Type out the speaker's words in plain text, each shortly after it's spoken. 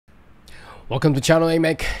Welcome to channel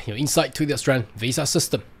AMEC, your insight to the Australian visa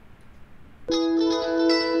system.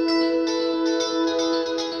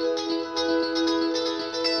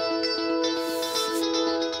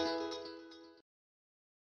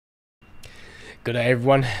 Good day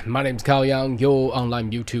everyone, my name is Carl Young, your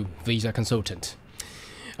online YouTube visa consultant.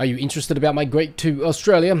 Are you interested about migrate to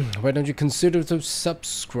Australia? Why don't you consider to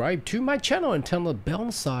subscribe to my channel and turn the bell on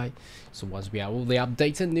the side, so once we have all the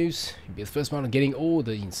updates and news, you'll be the first one getting all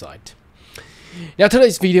the insight. Now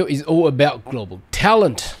today's video is all about global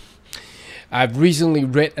talent. I've recently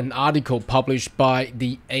read an article published by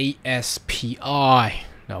the ASPI.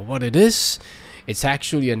 Now what it is, it's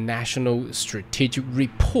actually a national strategic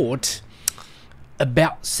report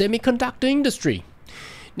about semiconductor industry.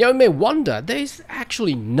 Now you may wonder, there's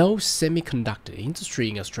actually no semiconductor industry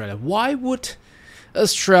in Australia. Why would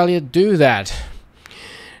Australia do that?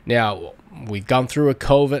 Now, we've gone through a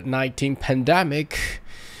COVID-19 pandemic.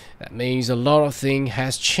 That means a lot of things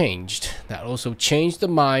has changed. That also changed the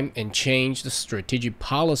mind and changed the strategic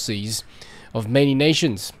policies of many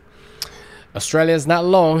nations. Australia is not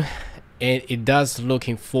long, and it does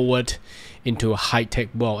looking forward into a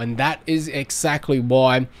high-tech world, and that is exactly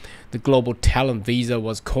why the global talent visa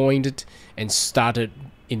was coined and started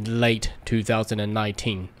in late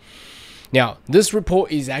 2019. Now this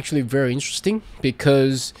report is actually very interesting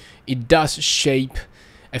because it does shape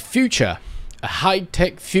a future, a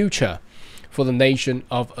high-tech future for the nation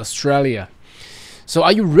of Australia. So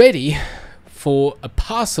are you ready for a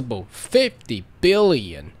possible 50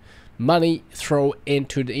 billion money thrown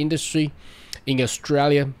into the industry in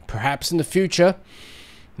Australia, perhaps in the future?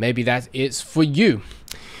 Maybe that is for you.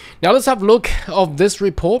 Now let's have a look of this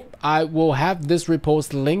report. I will have this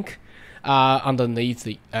report's link underneath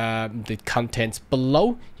the contents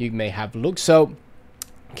below. You may have a look. So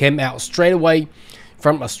came out straight away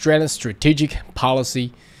from Australian Strategic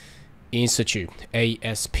Policy Institute,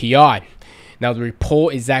 ASPI. Now the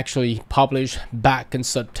report is actually published back in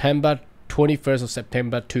September, 21st of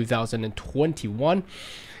September 2021.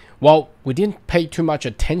 Well, we didn't pay too much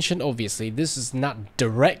attention. Obviously, this is not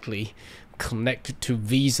directly connected to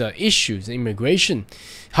visa issues, immigration.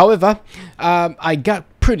 However, I got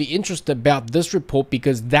pretty interested about this report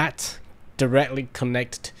because that directly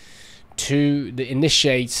connected to the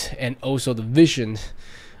initiates and also the vision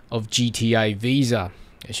of GTI visa.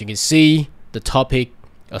 As you can see, the topic,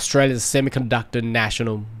 Australia's Semiconductor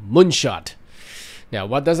National Moonshot. Now,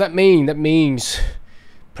 what does that mean? That means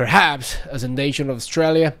perhaps as a nation of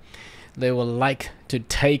Australia, they would like to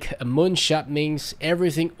take a moonshot, means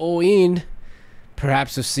everything all in,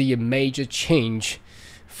 perhaps to see a major change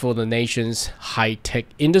for the nation's high-tech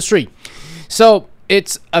industry. So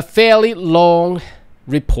it's a fairly long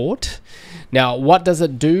report. Now what does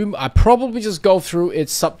it do? I probably just go through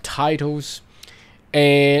its subtitles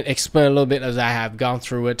and explain a little bit as I have gone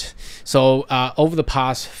through it. So over the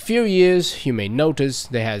past few years, you may notice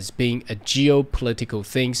there has been a geopolitical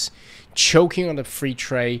things choking on the free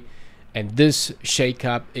trade, and this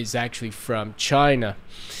shakeup is actually from China.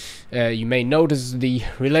 You may notice the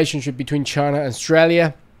relationship between China and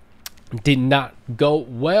Australia did not go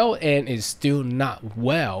well and is still not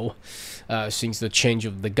well since the change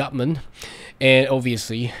of the government. And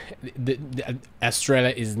obviously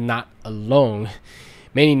Australia is not alone.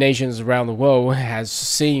 Many nations around the world has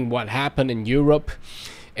seen what happened in Europe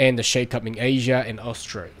and the shakeup in Asia and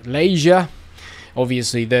Australasia.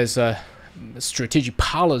 Obviously there's a strategic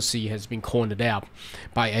policy has been called out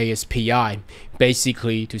by ASPI,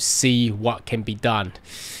 basically to see what can be done.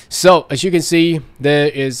 So as you can see, there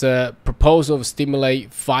is a proposal to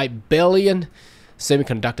stimulate 5 billion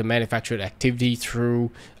semiconductor manufacturing activity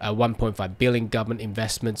through 1.5 billion government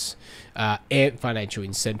investments and financial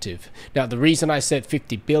incentive. Now the reason I said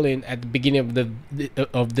 50 billion at the beginning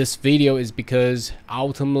of this video is because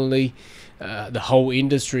ultimately the whole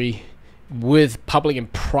industry, with public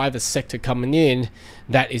and private sector coming in,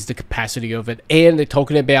 that is the capacity of it. And they're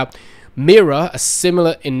talking about mirror a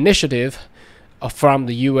similar initiative from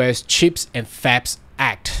the US Chips and Fabs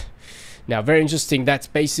Act. Now very interesting, that's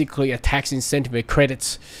basically a tax incentive and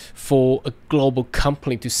credits for a global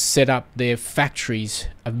company to set up their factories,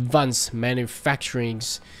 advanced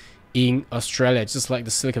manufacturings in Australia, just like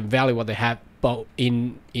the Silicon Valley, what they have both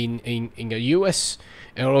in the US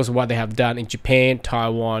and also what they have done in Japan,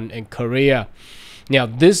 Taiwan and Korea. Now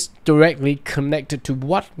this directly connected to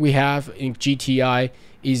what we have in GTI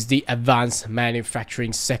is the advanced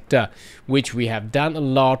manufacturing sector, which we have done a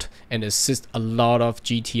lot and assist a lot of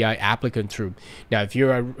GTI applicants through. Now if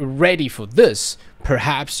you're ready for this,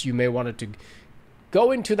 perhaps you may want to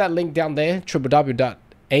go into that link down there, www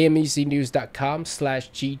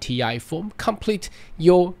amecnews.com/GTI form. Complete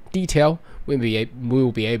your detail. We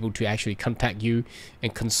will be able to actually contact you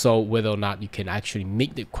and consult whether or not you can actually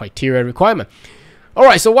meet the criteria requirement. All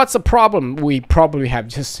right, so what's the problem? We probably have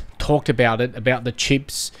just talked about it, about the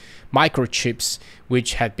chips, microchips,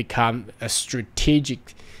 which had become a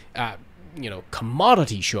strategic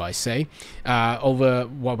commodity, should I say, over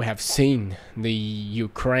what we have seen, the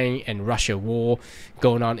Ukraine and Russia war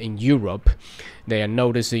going on in Europe. They are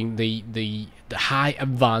noticing the high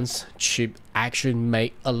advanced chip actually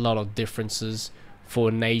make a lot of differences for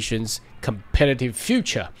a nation's competitive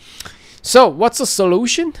future. So what's the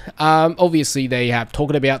solution? Obviously, they have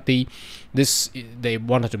talked about they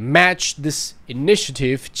wanted to match this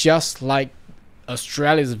initiative just like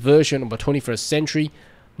Australia's version of the 21st century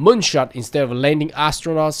Moonshot, instead of landing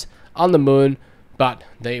astronauts on the moon, but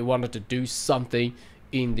they wanted to do something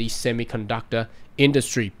in the semiconductor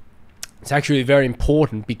industry. It's actually very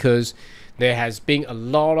important because there has been a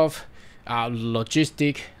lot of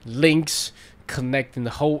logistic links connecting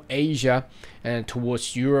the whole Asia and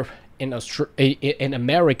towards Europe and in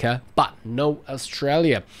America, but no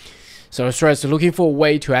Australia. So Australia is looking for a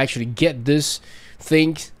way to actually get this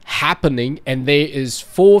thing happening, and there is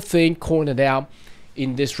 4 things pointed out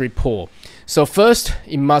in this report. So first,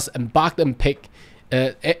 it must embark on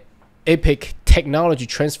epic technology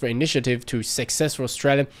transfer initiative to successful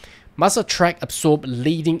Australia, must absorb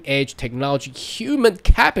leading edge technology human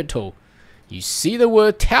capital. You see the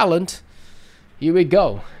word talent. Here we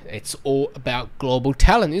go. It's all about global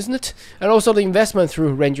talent, isn't it? And also the investment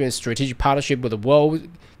through ranging a strategic partnership with the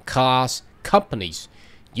world-class companies,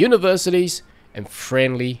 universities, and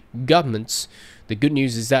friendly governments. The good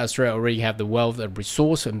news is that Australia already have the wealth and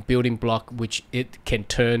resource and building block which it can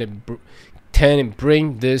turn and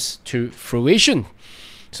bring this to fruition.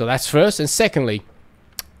 So that's first. And secondly,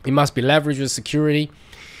 it must be leveraged with security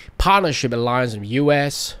partnership alliance with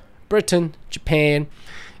US, Britain, Japan,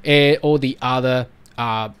 and all the other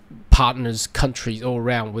partners, countries all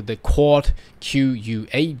around, with the Quad,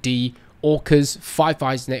 QUAD, AUKUS, Five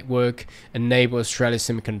Eyes network enable Australia's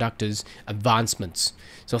semiconductors advancements.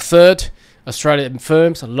 So third, Australia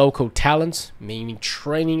firms local talents, meaning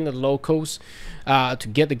training the locals to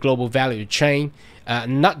get the global value chain.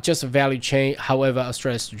 Not just a value chain, however,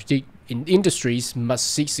 Australia's strategic industries must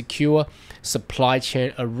seek secure supply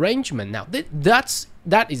chain arrangement. Now,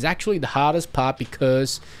 that is actually the hardest part,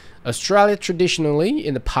 because Australia traditionally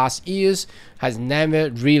in the past years has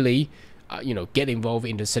never really get involved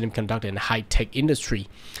in the semiconductor and high-tech industry.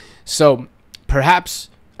 So perhaps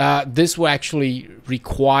this will actually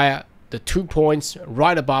require the 2 points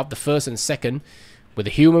right above the first and second, with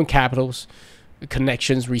the human capitals,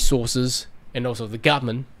 connections, resources, and also the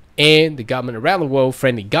government and the government around the world,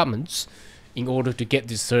 friendly governments, in order to get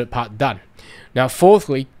this third part done. Now,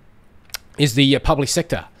 fourthly, is the public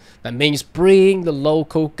sector. That means bring the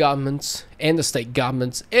local governments and the state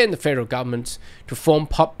governments and the federal governments to form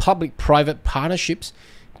public-private partnerships,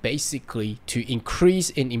 basically to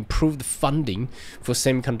increase and improve the funding for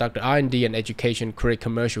semiconductor R&D and education, create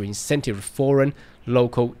commercial incentive for foreign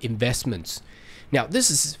local investments. Now,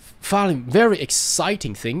 this is very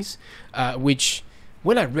exciting things, which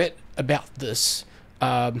when I read about this,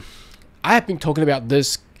 I have been talking about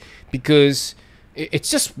this because it's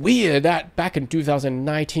just weird that back in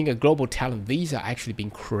 2019, a global talent visa actually been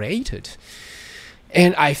created.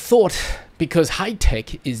 And I thought, because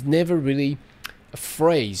high-tech is never really a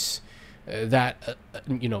phrase that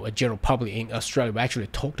a general public in Australia actually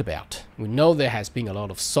talked about. We know there has been a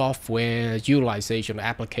lot of software utilization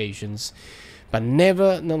applications, but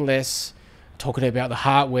never nonetheless talking about the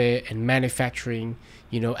hardware and manufacturing,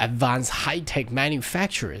 advanced high-tech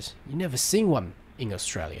manufacturers. You never seen one in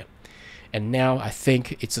Australia. And now I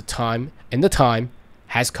think it's a time, and the time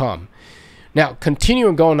has come. Now,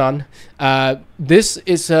 continuing going on, this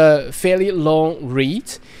is a fairly long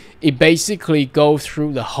read. It basically goes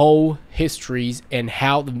through the whole histories and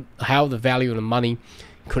how the value of the money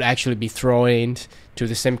could actually be thrown into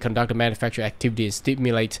the semiconductor manufacturing activity and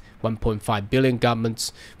stimulate 1.5 billion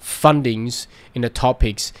governments fundings in the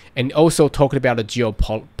topics, and also talking about the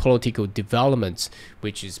geopolitical developments,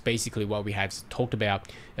 which is basically what we have talked about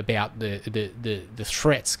the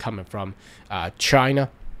threats coming from China,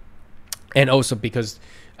 and also because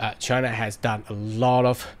China has done a lot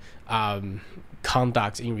of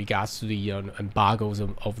conduct in regards to the embargoes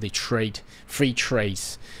of the free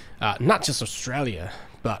trades, not just Australia,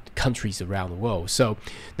 but countries around the world. So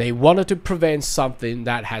they wanted to prevent something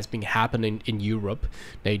that has been happening in Europe.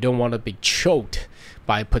 They don't want to be choked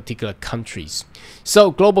by particular countries.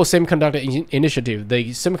 So Global Semiconductor Initiative, the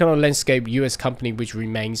semiconductor landscape US company which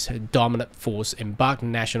remains a dominant force, embarked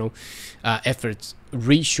on national efforts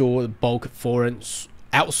reshore bulk foreign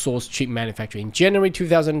outsourced chip manufacturing. In January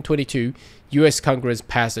 2022, US Congress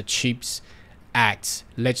passed the CHIPS Act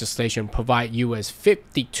legislation provide US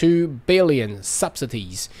 52 billion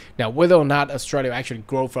subsidies. Now, whether or not Australia actually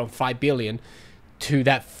grow from 5 billion to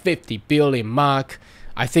that 50 billion mark,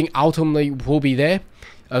 I think ultimately will be there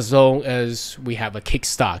as long as we have a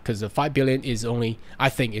kickstart, because the 5 billion is only, I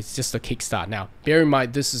think it's just a kickstart. Now, bear in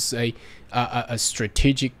mind, this is a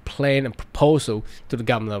strategic plan and proposal to the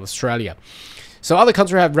government of Australia. So other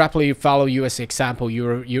countries have rapidly followed US example.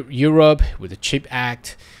 Europe with the CHIP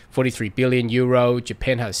Act, 43 billion euro.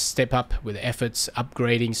 Japan has stepped up with efforts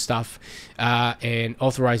upgrading stuff and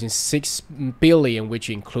authorizing 6 billion, which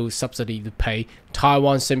includes subsidy to pay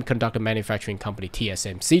Taiwan Semiconductor Manufacturing Company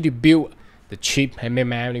TSMC to build the chip and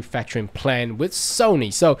manufacturing plant with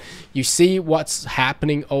Sony. So you see what's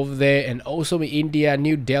happening over there. And also in India,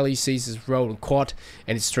 New Delhi sees its role in Quad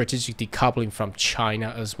and its strategic decoupling from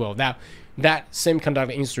China as well. Now, that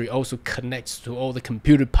semiconductor industry also connects to all the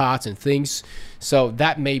computer parts and things. So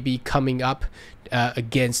that may be coming up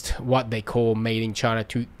against what they call Made in China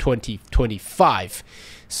 2025.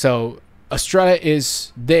 So Australia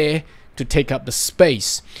is there to take up the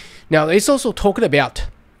space. Now, it's also talking about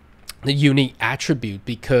the unique attribute,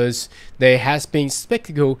 because there has been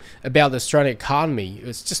spectacle about the Australian economy.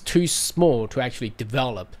 It's just too small to actually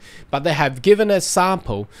develop, but they have given a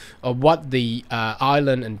sample of what the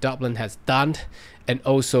Ireland and Dublin has done. And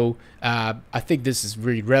also I think this is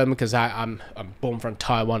really relevant because I'm born from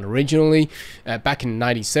Taiwan originally. Back in the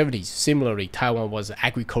 1970s, similarly, Taiwan was an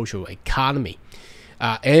agricultural economy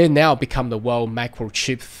and now become the world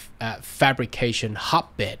microchip fabrication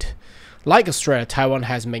hotbed. Like Australia, Taiwan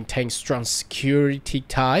has maintained strong security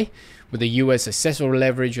tie with the US, successful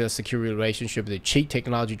leverage a security relationship with the cheap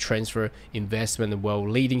technology transfer investment, the world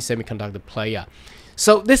leading semiconductor player.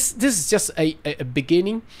 So this is just a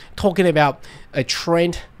beginning, talking about a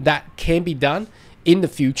trend that can be done in the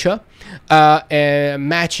future, and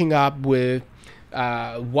matching up with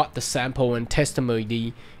what the sample and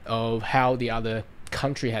testimony of how the other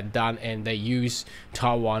country had done, and they use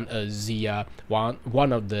Taiwan as the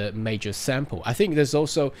one of the major sample. I think there's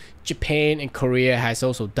also Japan and Korea has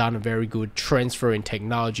also done a very good transfer in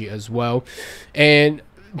technology as well. And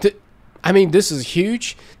I mean, this is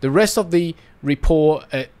huge. The rest of the report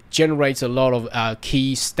generates a lot of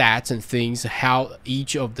key stats and things, how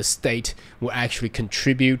each of the state will actually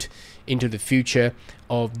contribute into the future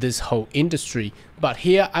of this whole industry. But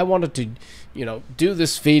here I wanted to, do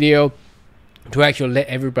this video to actually let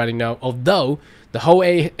everybody know, although the whole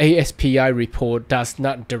ASPI report does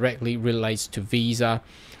not directly relate to visa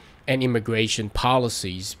and immigration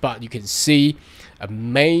policies, but you can see a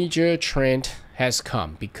major trend has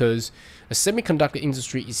come, because the semiconductor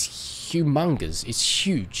industry is humongous. It's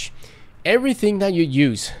huge. Everything that you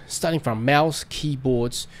use, starting from mouse,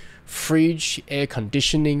 keyboards, fridge, air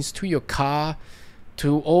conditionings, to your car,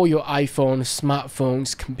 to all your iPhones,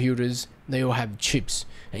 smartphones, computers, they all have chips.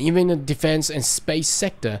 And even in the defense and space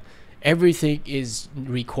sector, everything is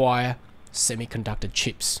require semiconductor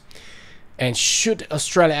chips. And should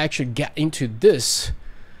Australia actually get into this,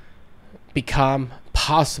 become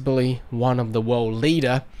possibly one of the world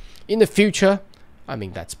leader in the future, I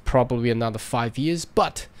mean, that's probably another 5 years,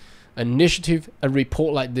 but an initiative, a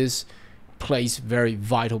report like this plays very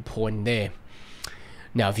vital point there.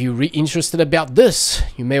 Now, if you're interested about this,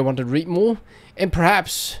 you may want to read more, and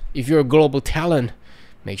perhaps if you're a global talent,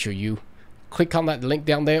 make sure you click on that link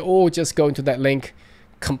down there, or just go into that link,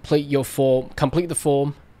 complete the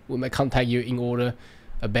form. We may contact you in order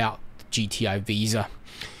about GTI visa.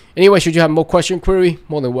 Anyway, should you have more question, query,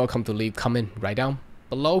 more than welcome to leave comment right down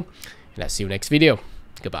below, and I'll see you next video.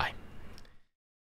 Goodbye.